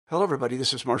Hello, everybody.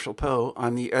 This is Marshall Poe.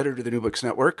 I'm the editor of the New Books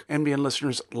Network. NBN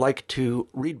listeners like to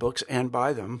read books and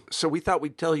buy them. So we thought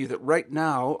we'd tell you that right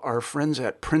now, our friends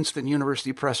at Princeton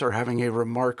University Press are having a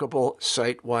remarkable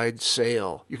site-wide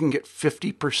sale. You can get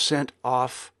 50%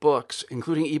 off books,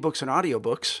 including ebooks and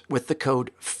audiobooks, with the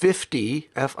code 50,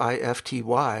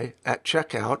 F-I-F-T-Y, at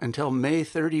checkout until May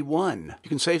 31. You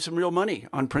can save some real money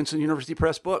on Princeton University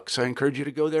Press books. I encourage you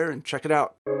to go there and check it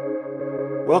out.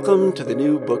 Welcome to the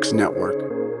New Books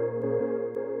Network.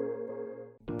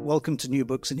 Welcome to New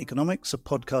Books in Economics, a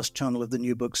podcast channel of the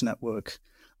New Books Network.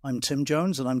 I'm Tim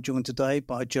Jones, and I'm joined today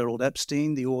by Gerald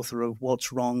Epstein, the author of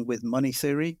What's Wrong with Money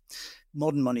Theory,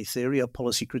 Modern Money Theory, a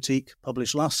policy critique,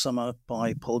 published last summer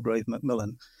by Palgrave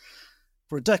Macmillan.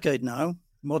 For a decade now,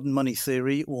 modern money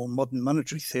theory, or modern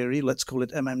monetary theory, let's call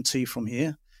it MMT from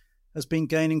here, has been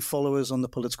gaining followers on the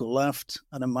political left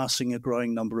and amassing a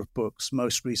growing number of books,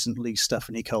 most recently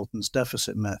Stephanie Kelton's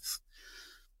Deficit Myth.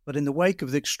 But in the wake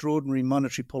of the extraordinary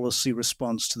monetary policy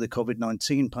response to the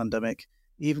COVID-19 pandemic,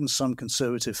 even some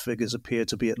conservative figures appear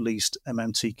to be at least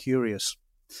MMT curious.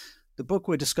 The book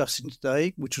we're discussing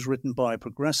today, which was written by a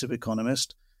progressive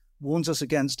economist, warns us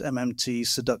against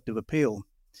MMT's seductive appeal.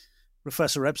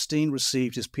 Professor Epstein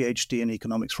received his PhD in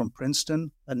economics from Princeton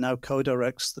and now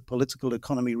co-directs the Political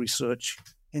Economy Research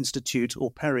Institute, or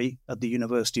PERI, at the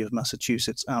University of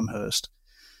Massachusetts Amherst.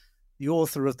 The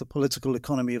author of The Political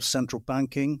Economy of Central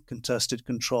Banking, Contested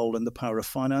Control and the Power of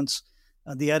Finance,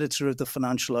 and the editor of The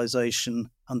Financialization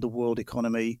and the World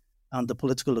Economy and the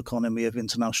Political Economy of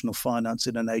International Finance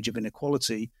in an Age of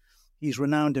Inequality, he's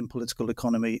renowned in political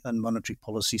economy and monetary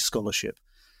policy scholarship.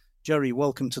 Jerry,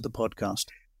 welcome to the podcast.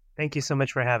 Thank you so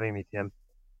much for having me,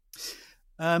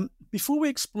 Tim. Before we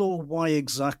explore why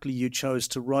exactly you chose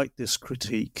to write this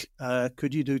critique,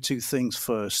 could you do two things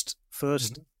first?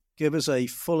 First, give us a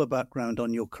fuller background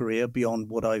on your career beyond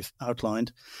what I've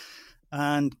outlined.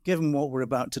 And given what we're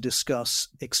about to discuss,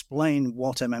 explain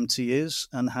what MMT is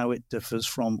and how it differs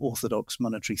from orthodox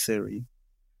monetary theory.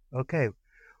 Okay.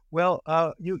 Well,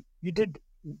 you did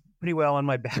pretty well on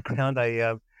my background.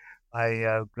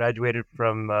 I graduated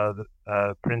from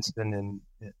Princeton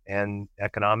in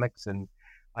economics, and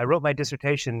I wrote my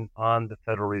dissertation on the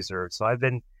Federal Reserve. So I've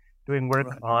been doing work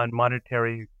on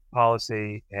monetary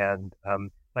policy and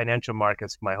financial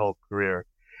markets my whole career.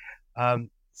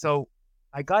 So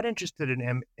I got interested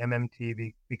in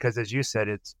MMT because, as you said,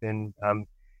 it's been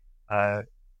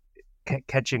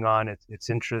catching on. Its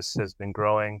interest has been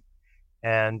growing,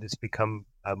 and it's become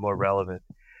more relevant.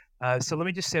 So let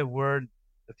me just say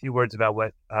a few words about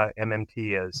what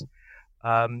MMT is.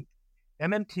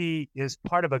 MMT is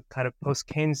part of a kind of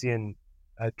post-Keynesian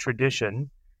tradition,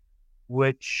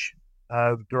 which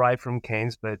derived from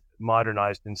Keynes but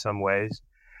modernized in some ways.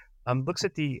 Looks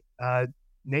at the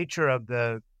nature of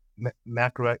the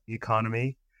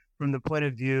macroeconomy from the point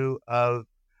of view of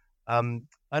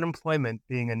unemployment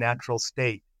being a natural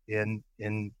state in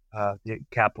the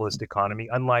capitalist economy,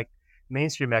 unlike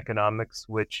mainstream economics,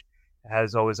 which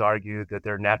has always argued that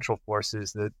there are natural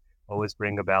forces that always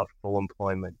bring about full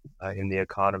employment in the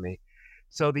economy.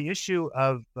 So the issue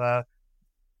of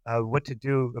what to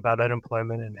do about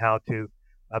unemployment and how to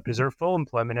preserve full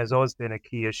employment has always been a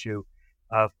key issue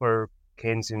for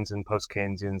Keynesians and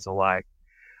post-Keynesians alike.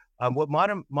 What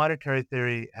modern monetary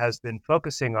theory has been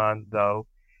focusing on, though,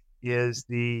 is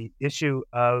the issue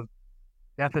of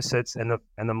deficits and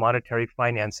the monetary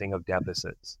financing of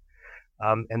deficits.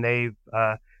 And they've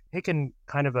taken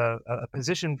kind of a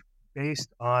position based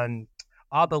on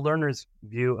Abba Lerner's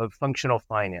view of functional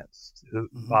finance.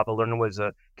 Abba Lerner was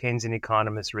a Keynesian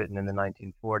economist written in the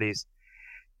 1940s.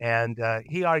 And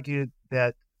he argued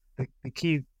that the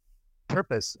key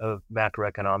purpose of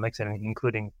macroeconomics, and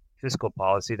including fiscal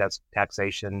policy, that's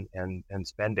taxation and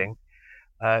spending,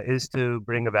 is to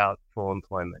bring about full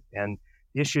employment. And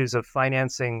the issues of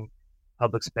financing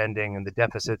public spending and the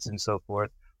deficits and so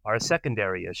forth are a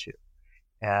secondary issue.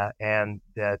 And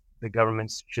that the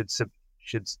governments should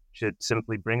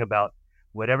simply bring about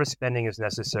whatever spending is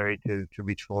necessary to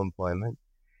reach full employment.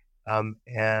 And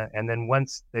then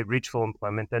once they reach full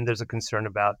employment, then there's a concern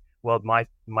about, well,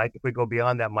 if we go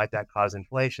beyond that, might that cause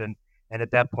inflation? And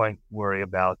at that point, worry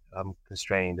about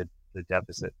constraining the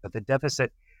deficit. But the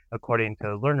deficit, according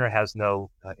to Lerner, has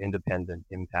no independent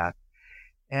impact.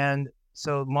 And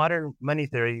so modern money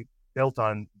theory built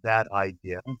on that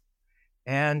idea.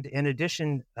 And in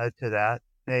addition to that,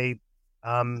 they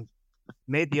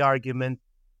made the argument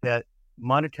that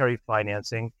monetary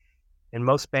financing in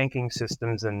most banking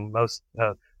systems and most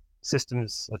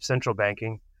systems of central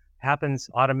banking happens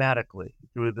automatically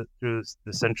through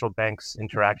the central bank's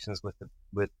interactions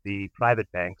with the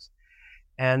private banks,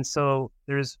 And so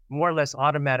there's more or less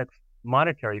automatic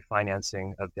monetary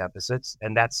financing of deficits,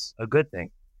 and that's a good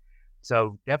thing.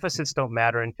 So deficits don't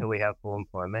matter until we have full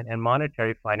employment, and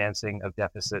monetary financing of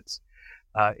deficits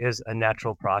is a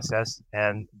natural process,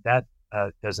 and that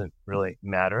doesn't really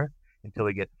matter until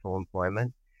we get to full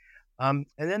employment. And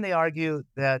then they argue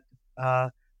that,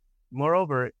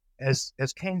 moreover, as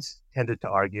Keynes tended to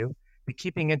argue, be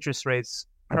keeping interest rates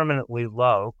permanently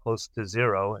low, close to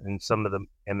zero, in some of the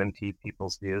MMT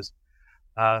people's views,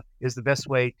 is the best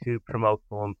way to promote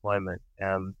full employment.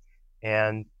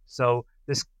 And so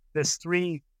this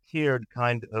three-tiered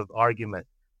kind of argument: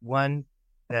 one,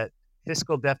 that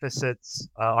fiscal deficits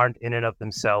aren't in and of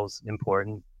themselves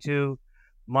important; two,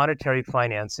 monetary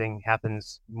financing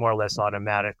happens more or less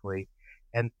automatically;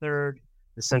 and third,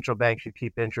 the central bank should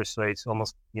keep interest rates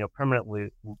almost permanently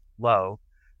low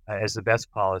as the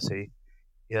best policy.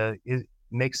 It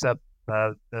makes up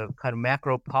the kind of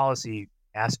macro policy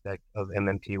aspect of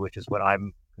MMT, which is what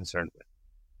I'm concerned with.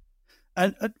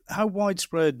 And how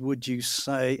widespread would you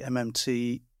say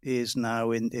MMT is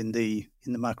now in the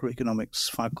macroeconomics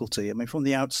faculty? I mean, from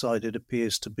the outside, it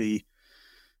appears to be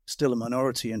still a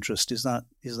minority interest. Is that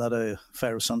a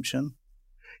fair assumption?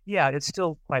 Yeah, it's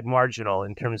still quite marginal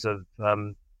in terms of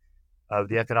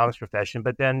the economics profession.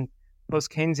 But then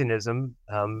post-Keynesianism,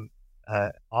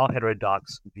 all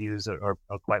heterodox views are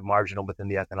quite marginal within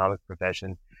the economics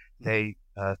profession. The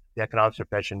economics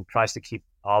profession tries to keep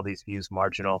all these views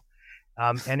marginal.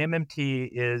 And MMT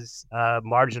is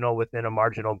marginal within a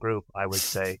marginal group, I would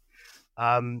say.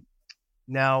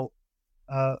 Now,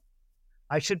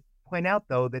 I should point out,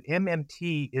 though, that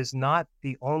MMT is not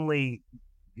the only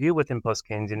view within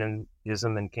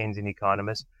post-Keynesianism and Keynesian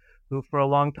economists who for a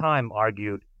long time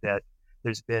argued that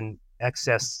there's been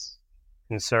excess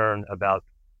concern about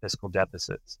fiscal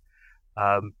deficits.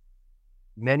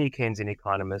 Many Keynesian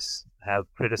economists have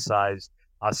criticized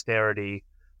austerity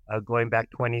going back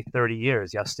 20, 30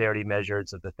 years, the austerity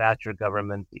measures of the Thatcher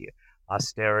government, the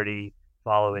austerity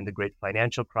following the great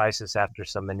financial crisis after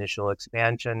some initial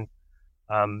expansion.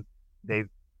 They've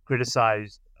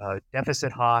criticized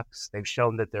deficit hawks. They've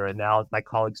shown that they're my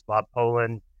colleagues Bob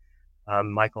Poland,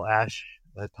 Michael Ash,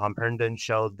 Tom Herndon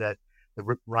showed that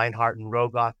the Reinhardt and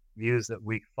Rogoff views that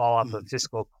we fall off a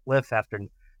fiscal cliff after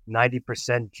 90%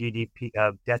 GDP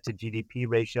debt to GDP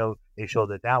ratio. They showed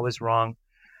that was wrong.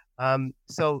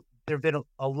 So there's been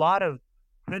a lot of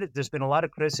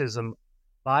criticism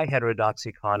by heterodox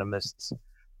economists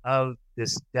of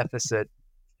this deficit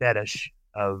fetish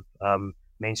of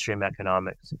mainstream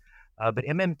economics. But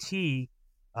MMT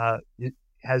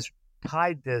has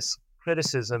tied this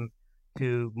criticism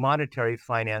to monetary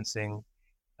financing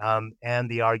and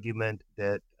the argument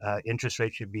that interest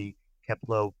rates should be kept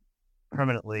low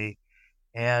permanently,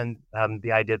 and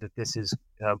the idea that this is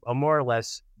a more or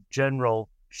less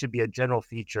should be a general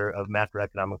feature of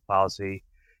macroeconomic policy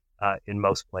in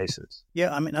most places.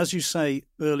 Yeah, I mean, as you say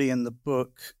early in the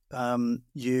book,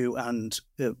 you and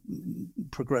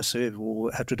progressive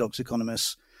or heterodox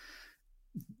economists,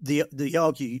 the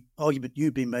argument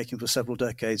you've been making for several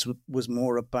decades was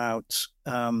more about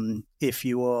if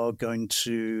you are going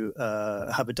to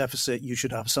have a deficit, you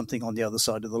should have something on the other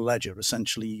side of the ledger.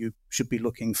 Essentially, you should be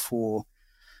looking for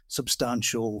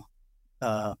substantial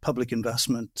public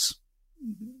investment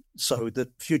so that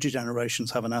future generations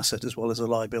have an asset as well as a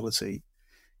liability.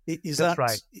 That's that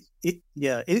right?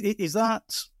 Is that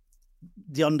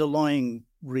the underlying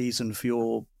reason for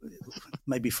your,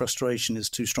 maybe frustration is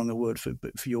too strong a word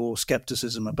but for your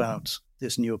skepticism about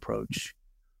this new approach?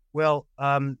 Well,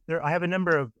 I have a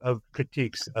number of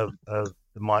critiques of the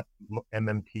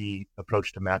MMT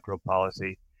approach to macro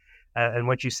policy, and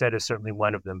what you said is certainly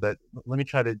one of them. But let me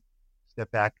try to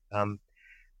step back.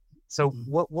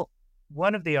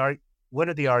 One of the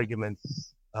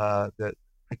arguments, that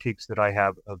critiques that I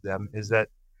have of them is that,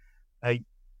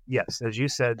 yes, as you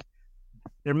said,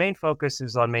 their main focus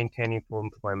is on maintaining full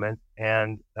employment,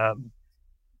 and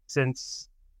since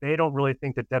they don't really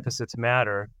think that deficits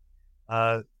matter,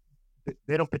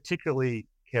 they don't particularly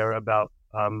care about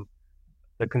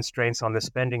the constraints on the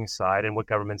spending side and what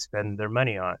governments spend their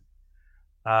money on.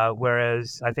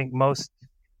 Whereas I think most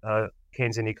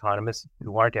Keynesian economists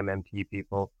who aren't MMT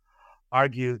people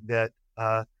argue that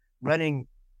running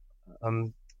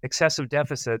excessive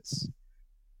deficits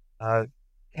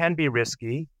can be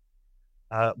risky.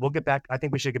 We'll get back. I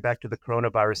think we should get back to the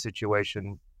coronavirus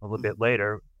situation a little bit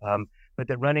later. But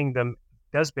that running them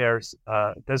does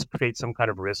create some kind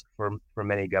of risk for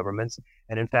many governments,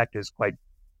 and in fact is quite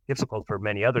difficult for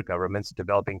many other governments,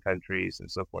 developing countries and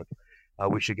so forth.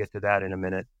 We should get to that in a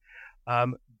minute.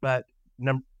 But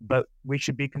but we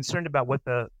should be concerned about what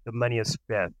the money is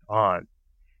spent on.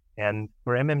 And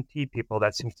for MMT people,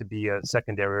 that seems to be a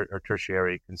secondary or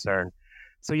tertiary concern.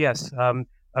 So yes,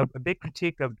 a big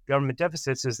critique of government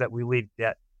deficits is that we leave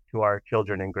debt to our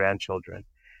children and grandchildren.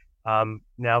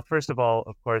 Now, first of all,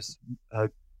 of course,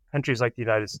 countries like the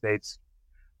United States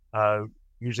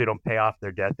usually don't pay off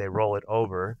their debt; they roll it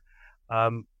over.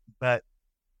 But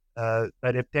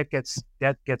if debt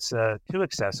gets too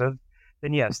excessive,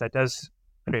 then yes, that does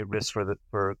create risks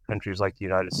for countries like the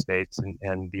United States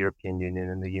and the European Union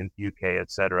and the UK,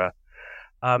 et cetera.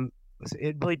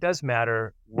 It really does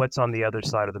matter what's on the other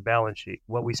side of the balance sheet,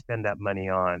 what we spend that money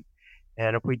on.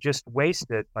 And if we just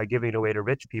waste it by giving it away to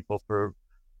rich people for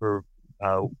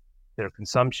their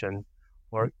consumption,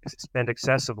 or spend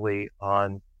excessively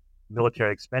on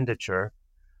military expenditure,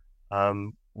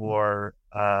 or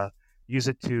use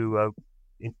it to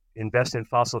invest in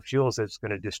fossil fuels that's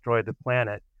going to destroy the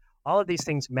planet, all of these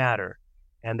things matter,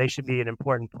 and they should be an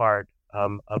important part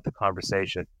of the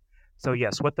conversation. So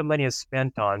yes, what the money is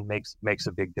spent on makes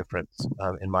a big difference,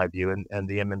 in my view, and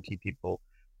the MMT people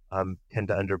tend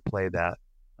to underplay that.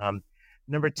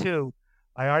 Number two,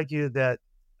 I argue that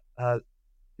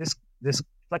this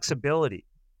flexibility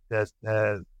that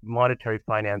monetary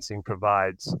financing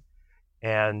provides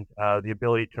and the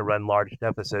ability to run large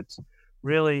deficits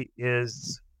really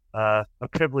is a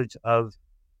privilege of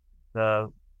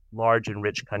the large and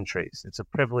rich countries. It's a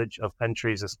privilege of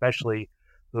countries, especially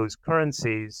whose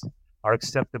currencies are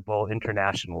acceptable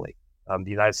internationally.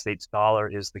 The United States dollar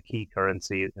is the key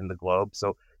currency in the globe,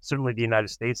 so certainly the United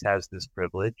States has this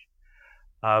privilege.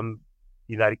 The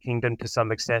United Kingdom, to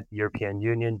some extent, the European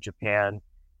Union, Japan,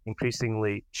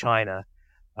 increasingly China,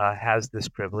 has this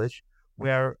privilege,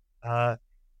 where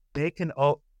they can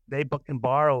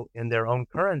borrow in their own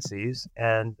currencies,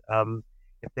 and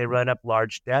if they run up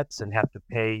large debts and have to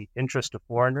pay interest to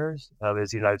foreigners,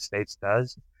 as the United States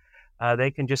does,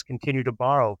 they can just continue to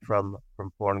borrow from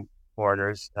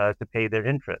foreigners to pay their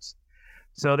interest.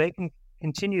 So they can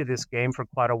continue this game for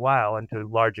quite a while and to a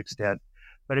large extent.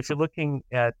 But if you're looking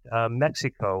at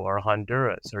Mexico or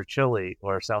Honduras or Chile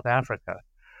or South Africa,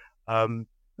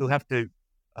 who have to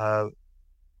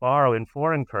borrow in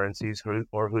foreign currencies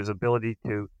or whose ability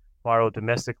to borrow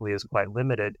domestically is quite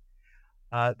limited,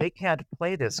 they can't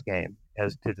play this game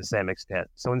as to the same extent.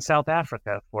 So in South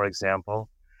Africa, for example,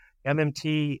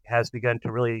 MMT has begun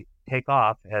to really take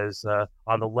off as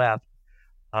on the left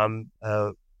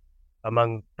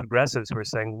among progressives who are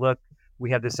saying, look,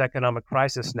 we have this economic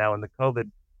crisis now in the COVID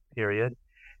period,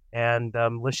 and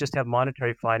let's just have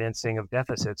monetary financing of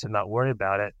deficits and not worry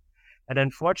about it. And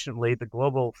unfortunately, the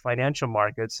global financial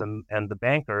markets and the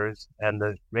bankers and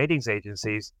the ratings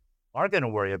agencies are going to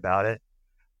worry about it.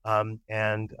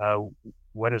 And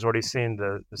one has already seen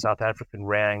the South African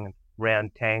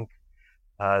rand tank,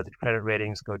 the credit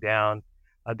ratings go down.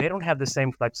 They don't have the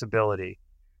same flexibility.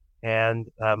 And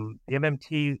the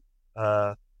MMT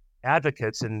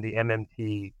advocates and the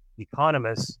MMT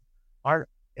economists aren't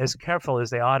as careful as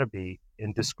they ought to be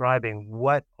in describing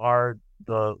what are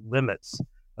the limits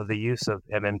of the use of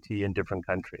MMT in different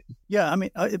countries. Yeah, I mean,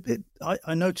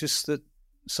 I noticed that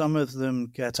some of them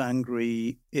get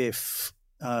angry if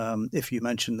you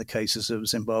mention the cases of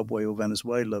Zimbabwe or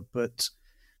Venezuela, but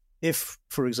if,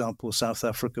 for example, South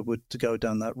Africa were to go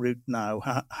down that route now,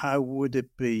 how would it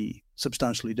be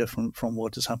substantially different from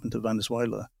what has happened to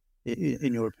Venezuela,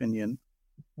 in your opinion?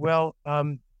 Well,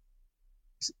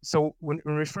 so when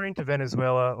referring to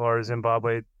Venezuela or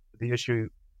Zimbabwe, the issue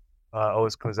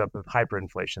always comes up with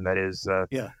hyperinflation. That is,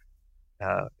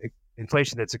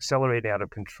 inflation that's accelerating out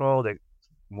of control, that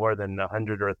more than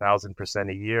 100 or 1,000%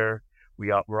 a year.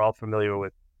 We're all familiar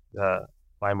with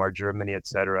Weimar Germany, et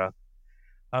cetera.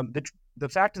 The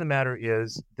fact of the matter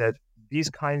is that these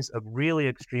kinds of really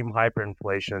extreme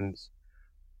hyperinflations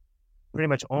pretty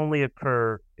much only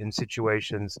occur in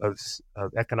situations of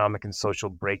economic and social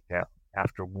breakdown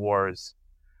after wars,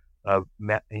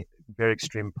 very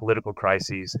extreme political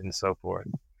crises, and so forth.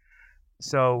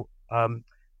 So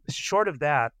short of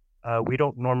that, we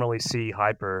don't normally see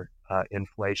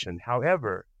hyperinflation.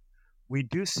 However, we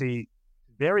do see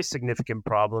very significant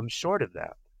problems short of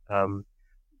that.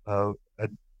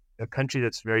 A country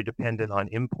that's very dependent on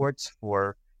imports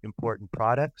for important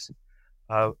products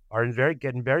are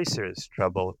getting very serious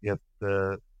trouble if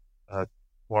their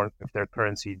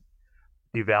currency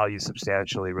devalues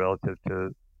substantially relative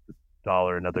to the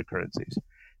dollar and other currencies.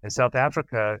 And South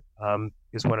Africa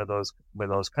is one of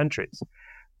those countries.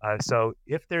 So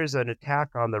if there's an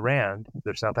attack on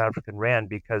the South African rand,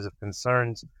 because of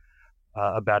concerns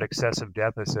about excessive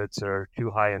deficits or too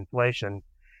high inflation,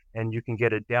 and you can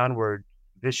get a downward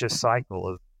vicious cycle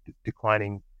of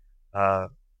declining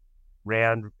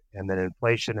rand, and then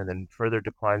inflation, and then further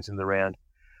declines in the rand.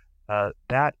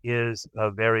 That is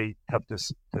very tough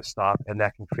to stop, and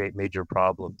that can create major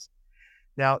problems.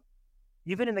 Now,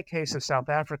 even in the case of South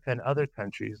Africa and other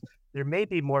countries, there may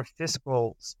be more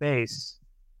fiscal space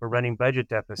for running budget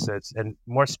deficits and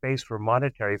more space for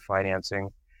monetary financing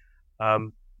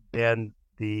than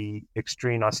the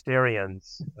extreme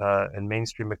austerians and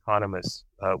mainstream economists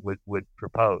would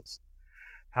propose.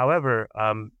 However,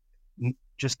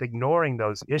 just ignoring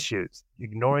those issues,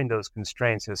 ignoring those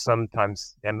constraints, as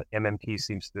sometimes MMT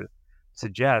seems to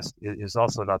suggest, is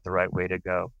also not the right way to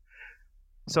go.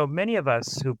 So many of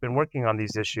us who've been working on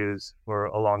these issues for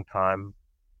a long time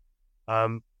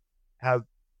have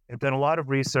done a lot of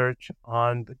research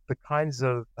on the kinds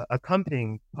of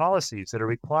accompanying policies that are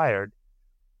required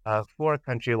for a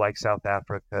country like South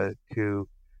Africa to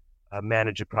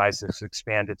manage a crisis,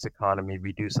 expand its economy,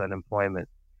 reduce unemployment.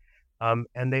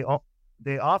 And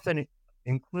they often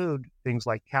include things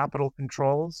like capital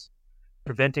controls,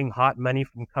 preventing hot money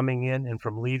from coming in and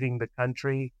from leaving the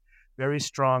country, very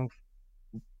strong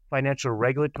financial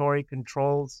regulatory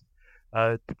controls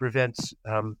to prevent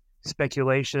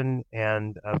speculation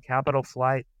and capital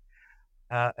flight,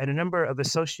 and a number of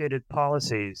associated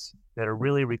policies that are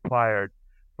really required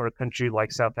for a country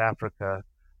like South Africa,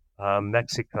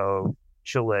 Mexico,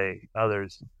 Chile,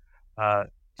 others,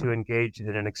 to engage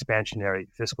in an expansionary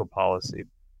fiscal policy.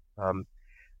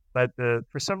 But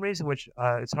for some reason, which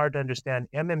it's hard to understand,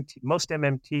 most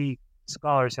MMT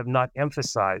scholars have not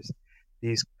emphasized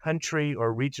these country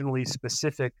or regionally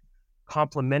specific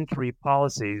complementary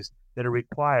policies that are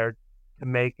required to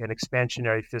make an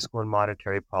expansionary fiscal and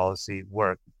monetary policy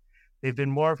work. They've been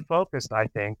more focused, I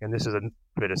think, and this is a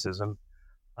criticism,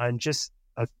 on just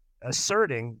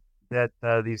asserting that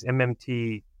these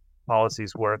MMT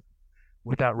policies work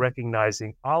without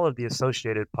recognizing all of the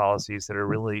associated policies that are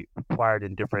really required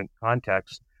in different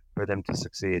contexts for them to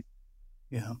succeed.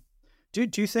 Yeah. Do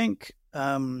you think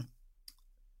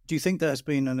there's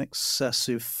been an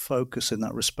excessive focus in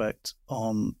that respect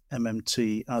on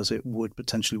MMT as it would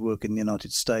potentially work in the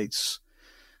United States?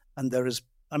 And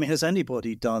has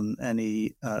anybody done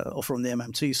any, or from the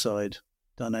MMT side,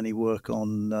 done any work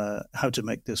on how to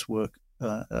make this work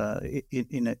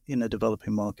in a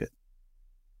developing market?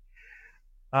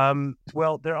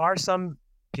 Well, there are some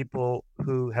people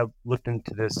who have looked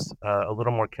into this a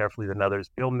little more carefully than others.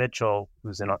 Bill Mitchell,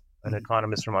 who's an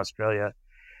economist from Australia,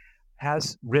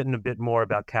 has written a bit more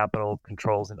about capital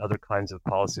controls and other kinds of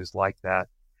policies like that.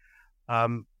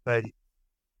 But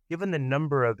given the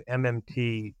number of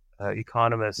MMT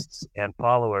economists and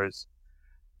followers,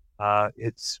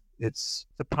 it's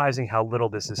surprising how little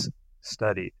this is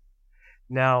studied.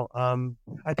 Now,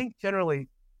 I think generally,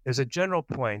 as a general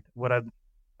point,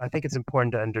 I think it's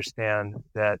important to understand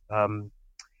that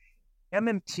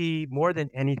MMT, more than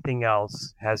anything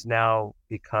else, has now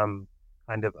become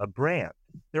kind of a brand.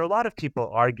 There are a lot of people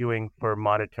arguing for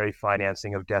monetary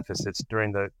financing of deficits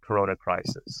during the Corona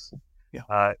crisis,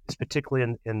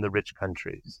 particularly in the rich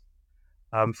countries.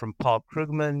 From Paul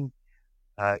Krugman,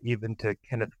 even to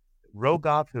Kenneth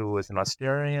Rogoff, who was an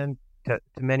Austerian, to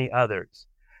many others.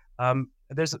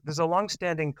 There's a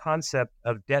longstanding concept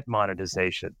of debt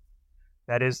monetization.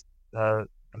 That is, the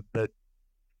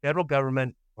federal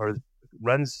government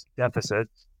runs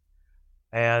deficits,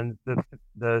 and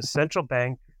the central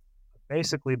bank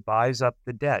basically buys up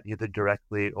the debt, either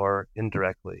directly or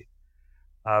indirectly.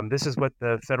 This is what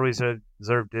the Federal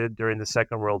Reserve did during the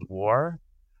Second World War.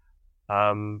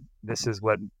 This is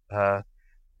what the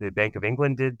Bank of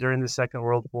England did during the Second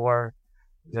World War,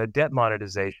 debt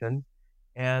monetization.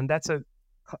 And that's a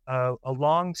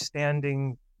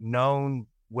long-standing known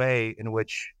way in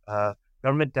which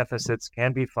government deficits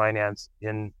can be financed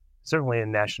certainly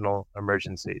in national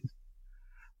emergencies.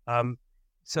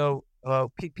 So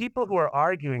people who are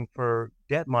arguing for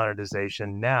debt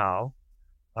monetization now,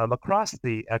 across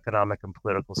the economic and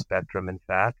political spectrum, in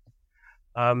fact,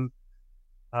 the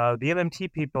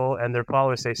MMT people and their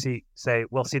followers say,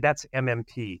 well, that's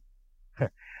MMT.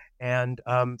 And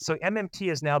so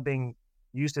MMT is now being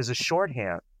used as a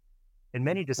shorthand in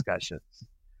many discussions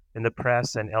in the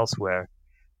press and elsewhere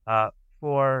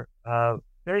for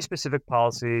very specific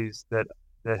policies that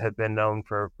have been known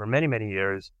for many, many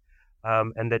years,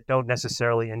 and that don't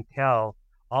necessarily entail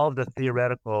all of the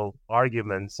theoretical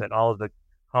arguments and all of the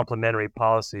complementary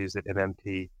policies that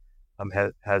MMT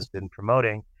has been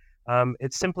promoting.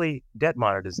 It's simply debt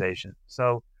monetization.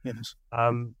 So yes.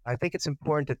 I think it's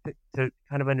important to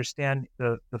kind of understand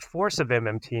the force of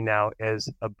MMT now as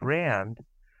a brand,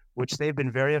 which they've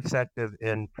been very effective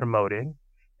in promoting,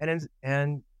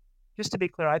 And just to be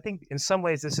clear, I think in some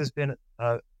ways this has been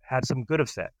had some good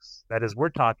effects. That is, we're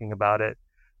talking about it.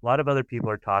 A lot of other people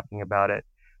are talking about it.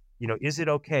 Is it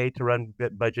okay to run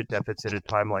budget deficits at a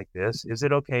time like this? Is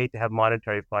it okay to have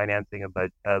monetary financing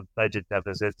of budget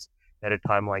deficits at a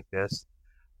time like this?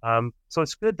 So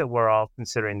it's good that we're all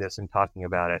considering this and talking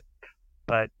about it,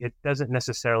 but it doesn't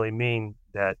necessarily mean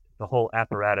that the whole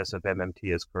apparatus of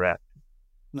MMT is correct.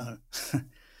 No.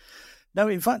 No,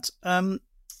 in fact,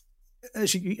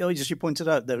 as you pointed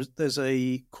out, there's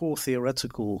a core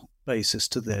theoretical basis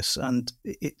to this, and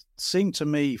it seemed to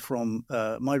me from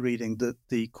my reading that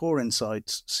the core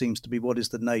insight seems to be what is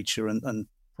the nature and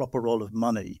proper role of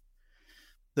money.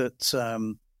 That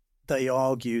they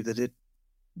argue that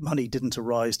money didn't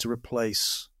arise to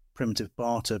replace primitive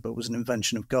barter, but was an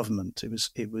invention of government.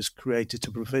 It was created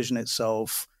to provision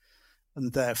itself,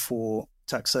 and therefore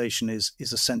taxation is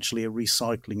essentially a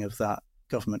recycling of that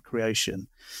government creation.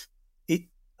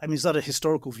 Is that a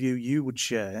historical view you would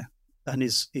share? And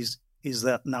is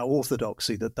that now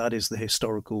orthodoxy, that is the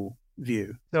historical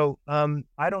view? So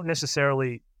I don't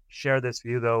necessarily share this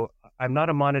view, though. I'm not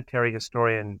a monetary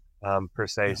historian per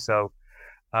se. Yeah. So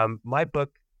my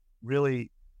book really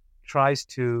tries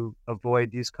to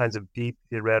avoid these kinds of deep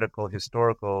theoretical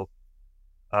historical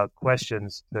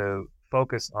questions to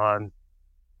focus on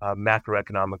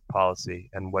macroeconomic policy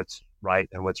and what's right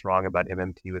and what's wrong about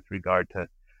MMT with regard to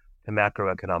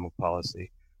macroeconomic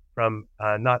policy from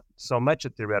not so much a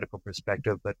theoretical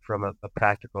perspective, but from a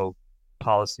practical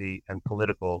policy and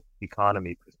political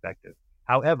economy perspective.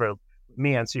 However, let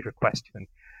me answer your question.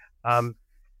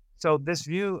 So this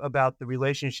view about the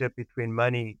relationship between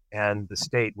money and the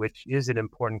state, which is an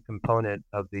important component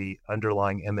of the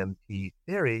underlying MMT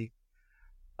theory,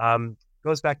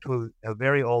 goes back to a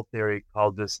very old theory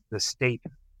called the state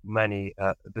money,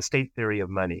 the state theory of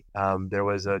money. There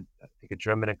was I think a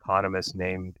German economist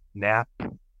named Knapp,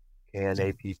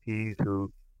 K-N-A-P-P,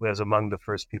 who was among the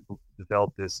first people to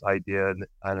develop this idea in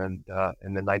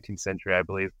the 19th century, I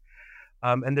believe.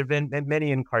 And there have been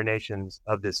many incarnations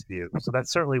of this view. So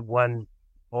that's certainly one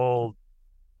old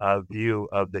view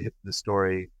of the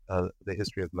story, the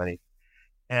history of money.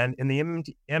 And in the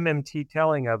MMT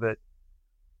telling of it,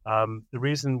 the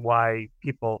reason why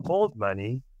people hold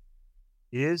money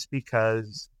is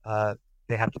because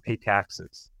they have to pay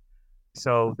taxes.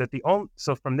 So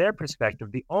from their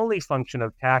perspective, the only function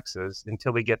of taxes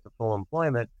until we get to full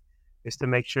employment is to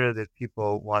make sure that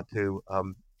people want to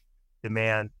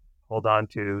hold on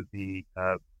to the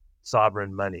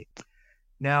sovereign money.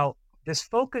 Now, this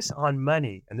focus on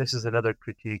money, and this is another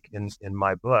critique in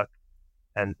my book,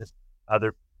 and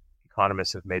other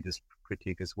economists have made this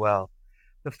critique as well.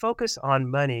 The focus on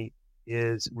money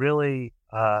is really,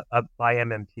 by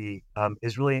MMT,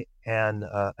 is really an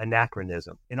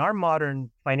anachronism. In our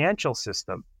modern financial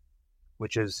system,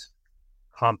 which is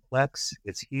complex,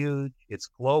 it's huge, it's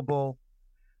global,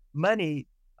 money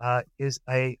is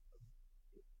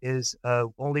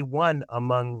only one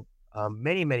among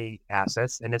many, many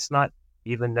assets, and it's not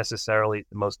even necessarily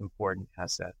the most important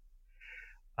asset.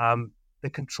 The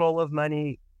control of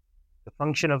money, the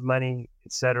function of money,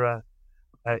 etc.,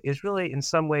 is really in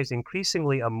some ways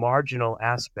increasingly a marginal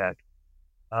aspect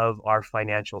of our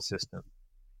financial system.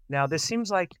 Now, this seems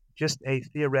like just a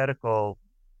theoretical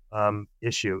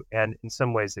issue, and in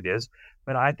some ways it is,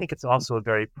 but I think it's also a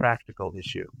very practical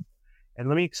issue. And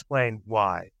let me explain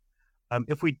why.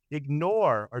 If we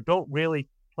ignore or don't really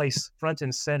place front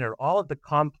and center all of the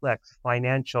complex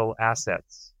financial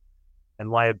assets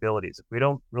and liabilities, if we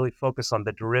don't really focus on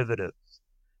the derivatives,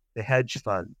 the hedge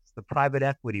funds, the private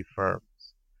equity firms,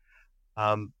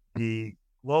 the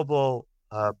global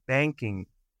banking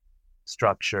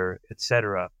structure,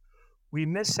 etc., we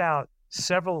miss out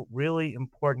several really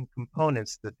important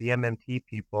components that the MMT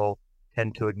people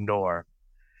tend to ignore.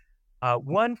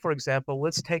 One, for example,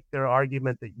 let's take their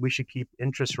argument that we should keep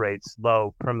interest rates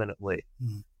low permanently.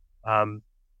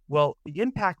 Well, the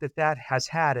impact that has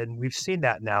had, and we've seen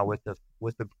that now with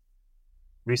the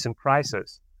recent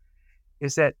crisis,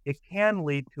 is that it can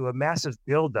lead to a massive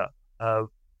buildup of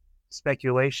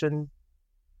speculation,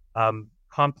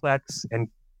 complex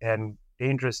and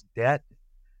dangerous debt.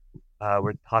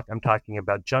 I'm talking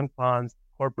about junk bonds,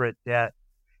 corporate debt,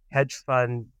 hedge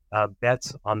fund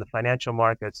bets on the financial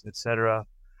markets, etc.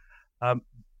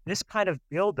 This kind of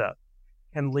buildup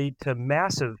can lead to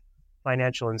massive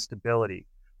financial instability,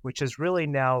 which has really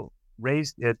now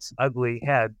raised its ugly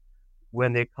head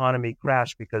when the economy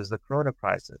crashed because of the corona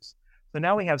crisis. So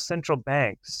now we have central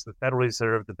banks, the Federal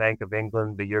Reserve, the Bank of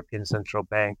England, the European Central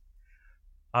Bank,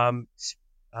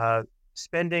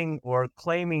 spending or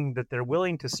claiming that they're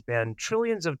willing to spend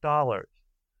trillions of dollars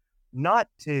not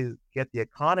to get the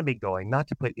economy going, not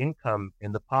to put income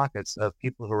in the pockets of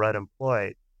people who are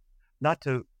unemployed, not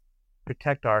to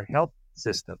protect our health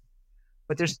system,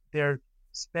 but they're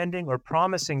spending or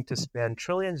promising to spend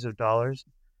trillions of dollars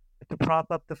to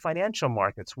prop up the financial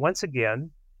markets. Once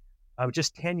again,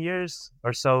 just 10 years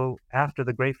or so after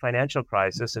the great financial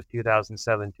crisis of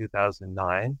 2007,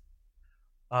 2009,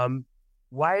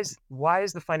 why is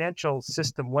the financial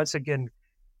system once again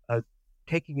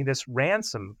taking this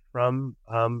ransom from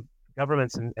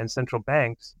governments and central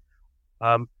banks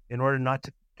in order not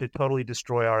to totally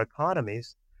destroy our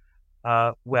economies?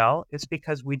 Well, it's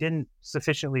because we didn't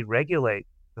sufficiently regulate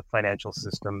the financial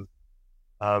system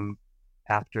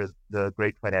after the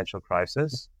great financial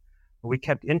crisis. We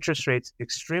kept interest rates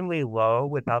extremely low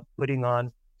without putting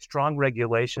on strong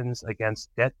regulations against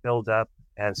debt buildup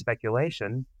and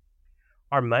speculation.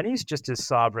 Our money's just as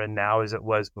sovereign now as it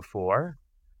was before.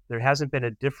 There hasn't been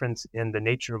a difference in the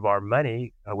nature of our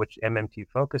money, which MMT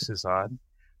focuses on.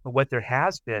 But what there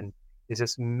has been is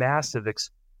this massive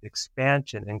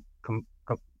expansion and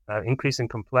increase in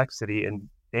complexity and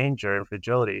danger and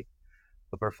fragility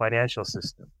of our financial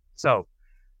system. So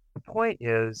the point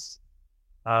is,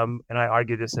 and I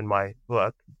argue this in my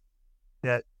book,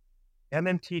 that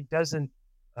MMT doesn't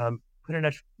put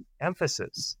enough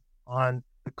emphasis on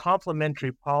the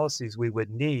complementary policies we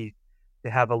would need to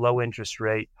have a low interest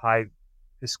rate, high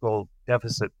fiscal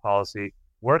deficit policy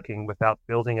working without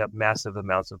building up massive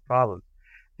amounts of problems.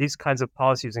 These kinds of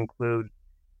policies include,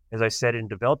 as I said, in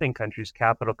developing countries,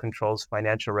 capital controls,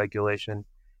 financial regulation.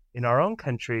 In our own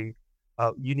country,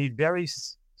 you need very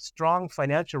strong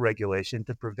financial regulation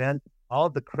to prevent all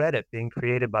of the credit being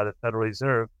created by the Federal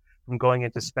Reserve from going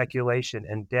into speculation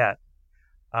and debt.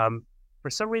 For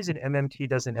some reason, MMT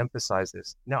doesn't emphasize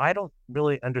this. Now, I don't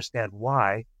really understand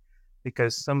why,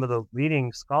 because some of the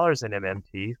leading scholars in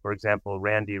MMT, for example,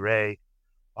 Randy Wray,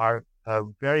 are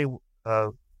very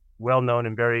well-known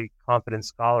and very competent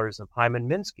scholars of Hyman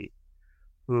Minsky,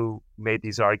 who made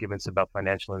these arguments about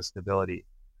financial instability.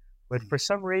 But for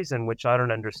some reason, which I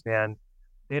don't understand,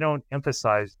 they don't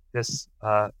emphasize this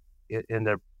in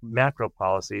their macro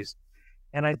policies.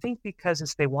 And I think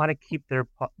because they want to keep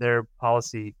their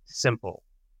policy simple.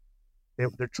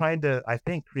 They're trying to, I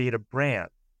think, create a brand.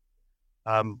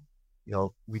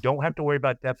 We don't have to worry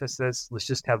about deficits. Let's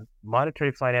just have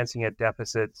monetary financing at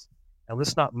deficits, and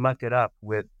let's not muck it up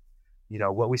with,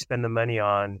 what we spend the money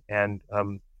on and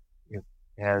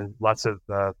lots of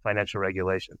financial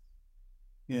regulation.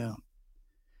 Yeah.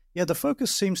 The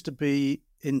focus seems to be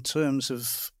in terms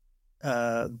of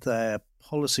their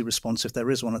policy response, if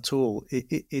there is one at all.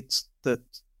 It's that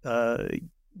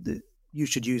you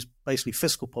should use basically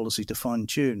fiscal policy to fine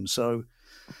tune. So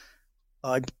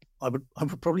I would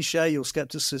probably share your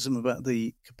skepticism about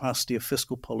the capacity of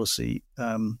fiscal policy,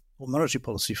 or monetary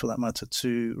policy for that matter,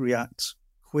 to react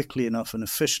quickly enough and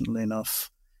efficiently enough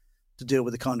to deal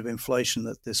with the kind of inflation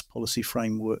that this policy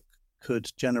framework could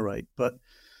generate. But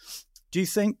do you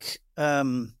think,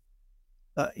 in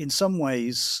some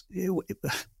ways,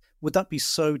 would that be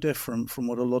so different from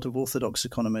what a lot of orthodox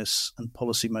economists and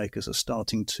policymakers are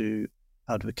starting to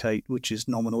advocate, which is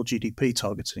nominal GDP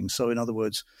targeting? So, in other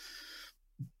words,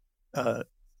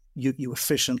 you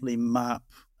efficiently map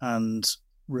and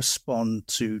respond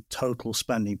to total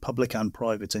spending, public and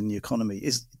private, in the economy.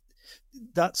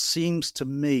 That seems to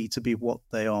me to be what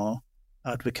they are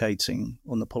advocating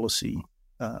on the policy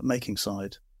making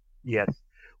side. Yes.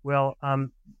 Well,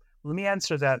 let me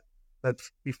answer that. But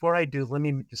before I do, let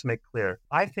me just make clear.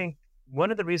 I think one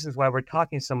of the reasons why we're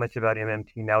talking so much about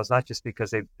MMT now is not just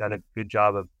because they've done a good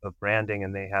job of branding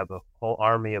and they have a whole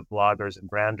army of bloggers and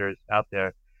branders out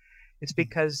there. It's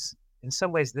because in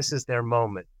some ways this is their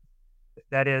moment.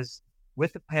 That is,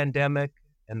 with the pandemic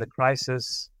and the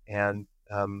crisis and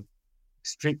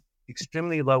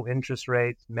extremely low interest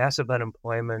rates, massive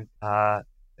unemployment, et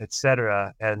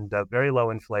cetera, and very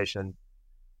low inflation,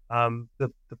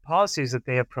 the policies that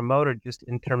they have promoted just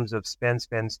in terms of spend,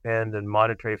 and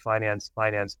monetary finance,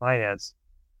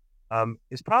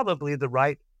 is probably the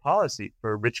right policy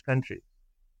for rich countries.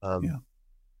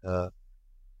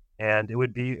 And it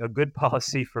would be a good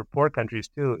policy for poor countries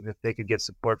too, if they could get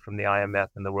support from the IMF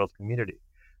and the world community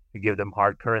to give them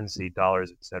hard currency,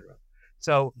 dollars, et cetera.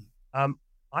 So I'm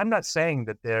not saying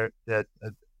that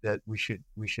we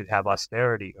should have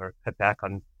austerity or cut back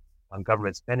on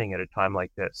government spending at a time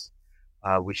like this.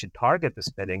 We should target the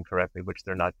spending correctly, which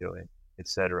they're not doing, et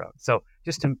cetera. So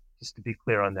just to be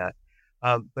clear on that.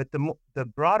 But the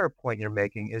broader point you're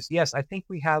making is, yes, I think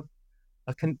we have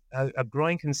a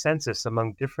growing consensus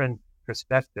among different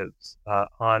perspectives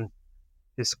on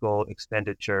fiscal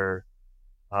expenditure,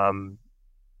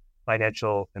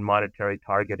 financial and monetary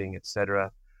targeting, et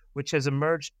cetera, which has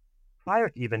emerged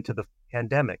prior even to the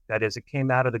pandemic. That is, it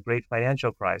came out of the great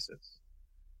financial crisis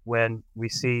when we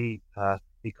see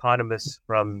economists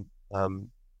from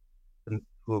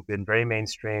who have been very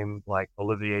mainstream, like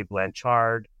Olivier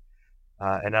Blanchard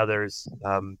and others,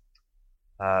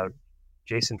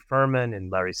 Jason Furman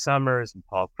and Larry Summers and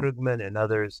Paul Krugman and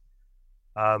others,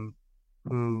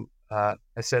 who I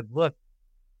said, look,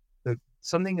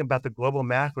 something about the global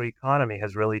macroeconomy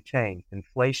has really changed.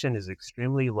 Inflation is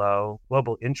extremely low.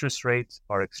 Global interest rates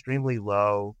are extremely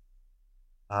low.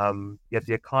 Yet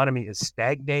the economy is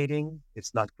stagnating.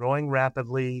 It's not growing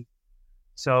rapidly.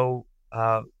 So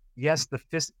yes, the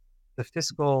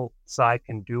fiscal side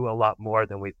can do a lot more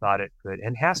than we thought it could,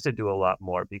 and has to do a lot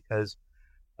more because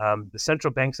the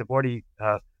central banks have already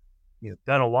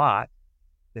done a lot.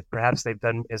 That perhaps they've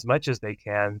done as much as they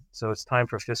can. So it's time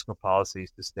for fiscal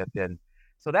policies to step in.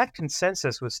 So that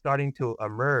consensus was starting to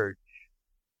emerge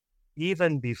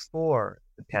even before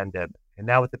the pandemic. And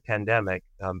now with the pandemic,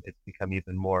 it's become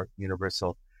even more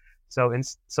universal. So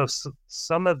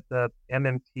some of the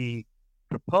MMT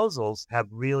proposals have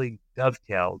really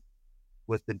dovetailed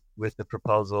with the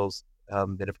proposals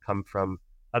that have come from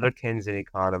other Keynesian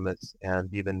economists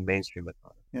and even mainstream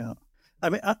economists. Yeah, I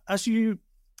mean,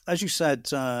 as you said,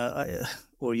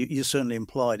 or you certainly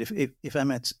implied, if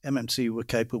MMT were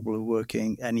capable of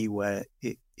working anywhere,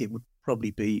 it would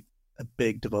probably be a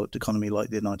big developed economy like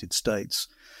the United States.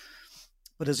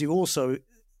 But as you also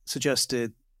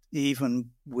suggested,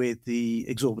 even with the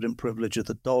exorbitant privilege of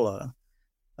the dollar,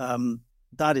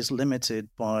 that is limited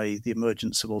by the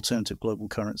emergence of alternative global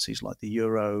currencies like the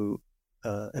euro,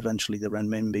 eventually the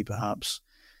renminbi, perhaps.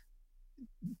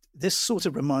 This sort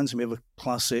of reminds me of a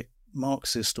classic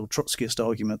Marxist or Trotskyist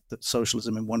argument that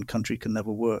socialism in one country can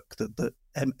never work, that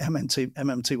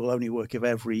MMT will only work if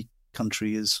every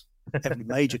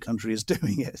major country is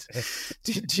doing it.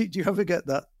 Do you ever get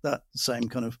that same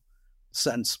kind of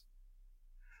sense?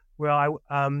 Well,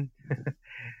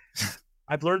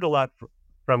 I've learned a lot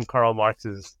from Karl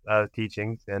Marx's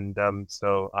teachings, and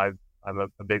so I'm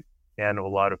a big fan of a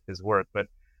lot of his work. But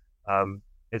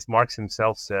as Marx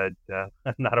himself said,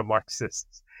 I'm not a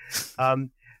Marxist.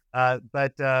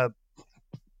 But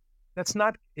that's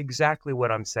not exactly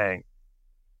what I'm saying.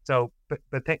 So,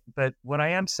 but what I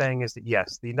am saying is that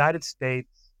yes, the United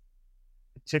States,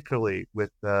 particularly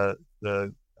with the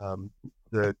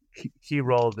key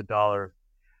role of the dollar,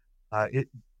 it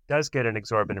does get an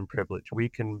exorbitant privilege. We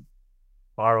can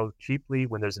borrow cheaply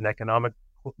when there's an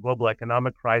global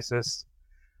economic crisis.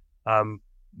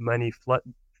 Money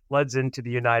floods into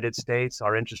the United States.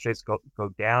 Our interest rates go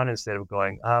down instead of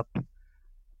going up.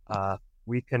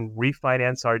 We can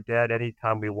refinance our debt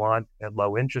anytime we want at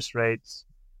low interest rates.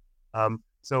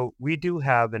 So we do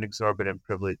have an exorbitant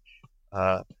privilege.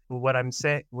 What I'm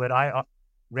saying,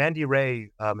 Randy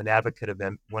Ray, an advocate of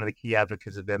one of the key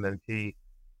advocates of MMT,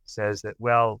 says that,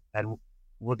 and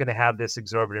we're going to have this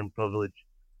exorbitant privilege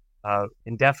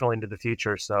indefinitely into the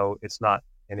future, so it's not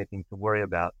anything to worry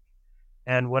about.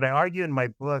 And what I argue in my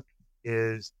book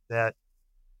is that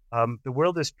the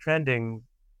world is trending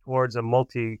towards a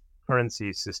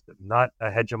multi-currency system, not a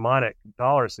hegemonic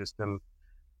dollar system,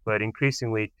 but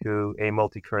increasingly to a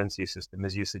multi-currency system,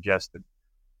 as you suggested,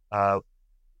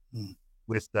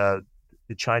 with the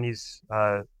Chinese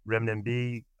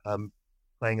renminbi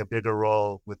playing a bigger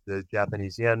role, with the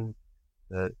Japanese yen,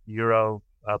 the euro,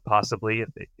 possibly,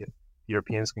 if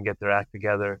Europeans can get their act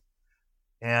together.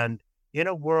 And in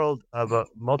a world of a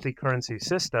multi-currency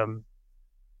system,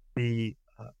 the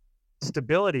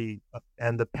stability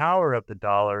and the power of the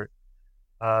dollar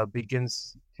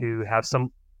begins to have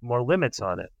some more limits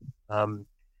on it.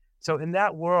 So in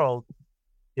that world,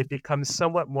 it becomes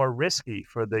somewhat more risky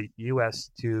for the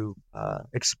U.S. to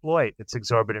exploit its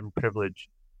exorbitant privilege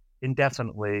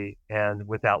indefinitely and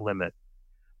without limit,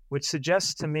 which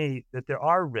suggests to me that there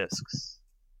are risks,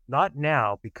 not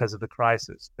now because of the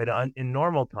crisis, but in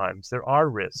normal times, there are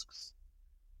risks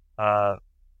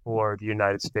for the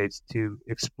United States to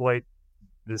exploit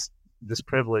this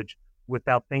privilege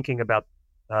without thinking about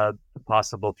the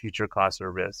possible future costs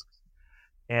or risks.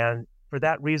 And for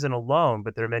that reason alone,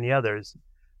 but there are many others,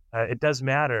 it does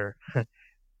matter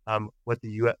what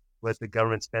the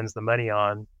government spends the money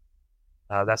on.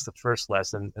 That's the first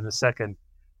lesson. And the second,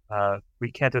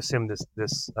 we can't assume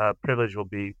this privilege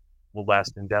will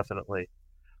last indefinitely.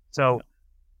 So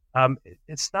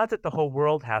it's not that the whole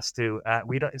world has to.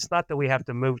 It's not that we have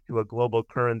to move to a global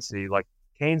currency like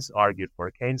Keynes argued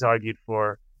for. Keynes argued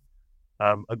for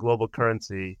a global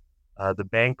currency, the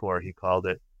Bancor, he called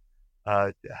it,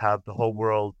 to have the whole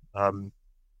world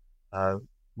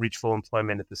reach full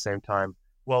employment at the same time.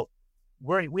 Well,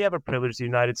 we have a privilege. The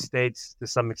United States, to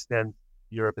some extent,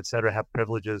 Europe, et cetera, have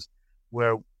privileges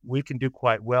where we can do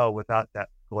quite well without that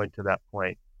going to that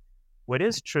point. What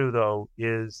is true, though,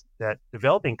 is that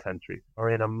developing countries are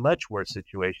in a much worse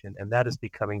situation, and that is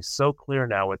becoming so clear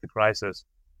now with the crisis.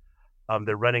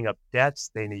 They're running up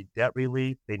debts. They need debt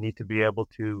relief. They need to be able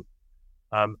to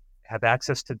have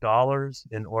access to dollars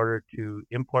in order to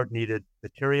import needed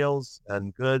materials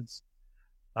and goods.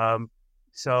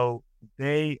 So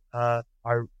they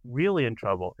are really in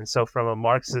trouble. And so from a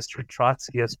Marxist or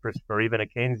Trotskyist or even a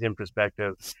Keynesian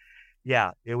perspective,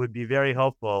 yeah, it would be very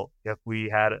helpful if we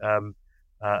had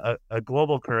a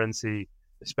global currency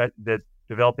that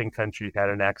developing countries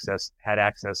had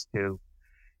access to.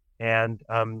 And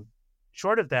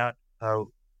short of that,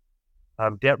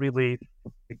 debt relief,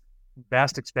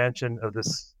 vast expansion of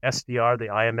this SDR, the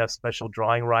IMF special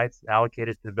drawing rights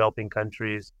allocated to developing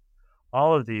countries,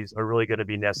 all of these are really going to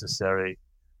be necessary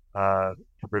to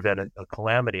prevent a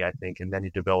calamity, I think, in many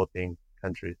developing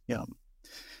countries. Yeah.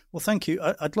 Well, thank you.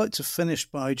 I'd like to finish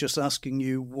by just asking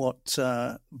you what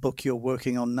book you're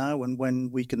working on now and when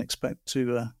we can expect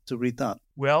to read that.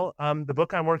 Well, the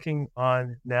book I'm working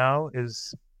on now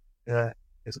is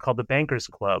called The Bankers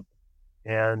Club,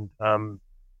 and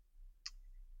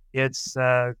it's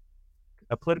a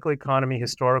political economy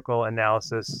historical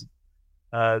analysis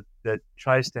that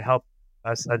tries to help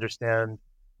us understand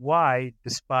why,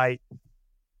 despite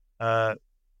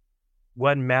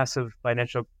one massive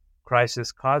financial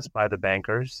crisis caused by the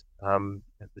bankers, the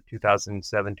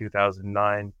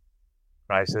 2007-2009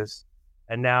 crisis,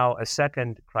 and now a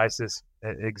second crisis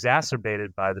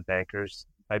exacerbated by the bankers.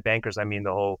 By bankers, I mean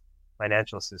the whole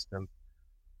financial system.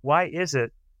 Why is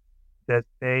it that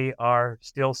they are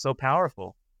still so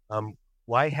powerful?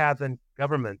 Why haven't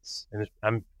governments, and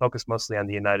I'm focused mostly on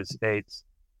the United States,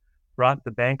 brought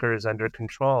the bankers under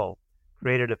control,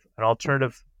 created an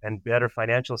alternative and better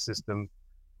financial system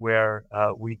where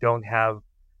we don't have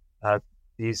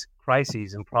these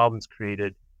crises and problems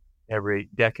created every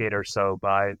decade or so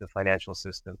by the financial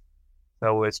system?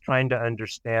 So it's trying to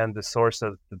understand the source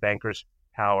of the bankers'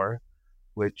 power,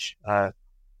 which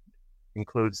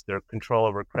includes their control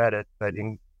over credit, but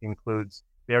includes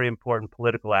very important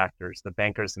political actors, the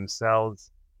bankers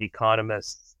themselves,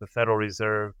 economists, the Federal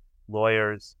Reserve,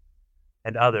 lawyers,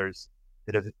 and others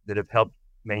that have helped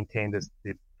maintain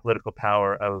the political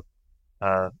power of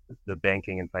the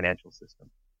banking and financial system.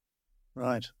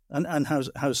 Right. And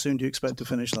how soon do you expect to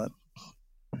finish that?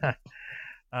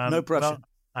 No pressure.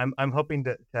 Well, I'm hoping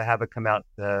to have it come out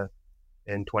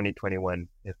in 2021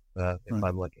 if right.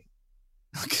 I'm lucky.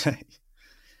 Okay.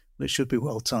 It should be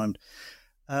well timed.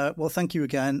 Well, thank you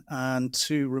again. And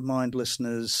to remind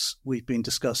listeners, we've been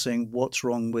discussing What's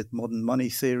Wrong with Modern Money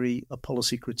Theory, a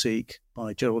policy critique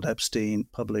by Gerald Epstein,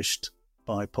 published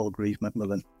by Palgrave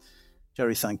Macmillan.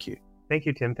 Jerry, thank you. Thank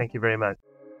you, Tim. Thank you very much.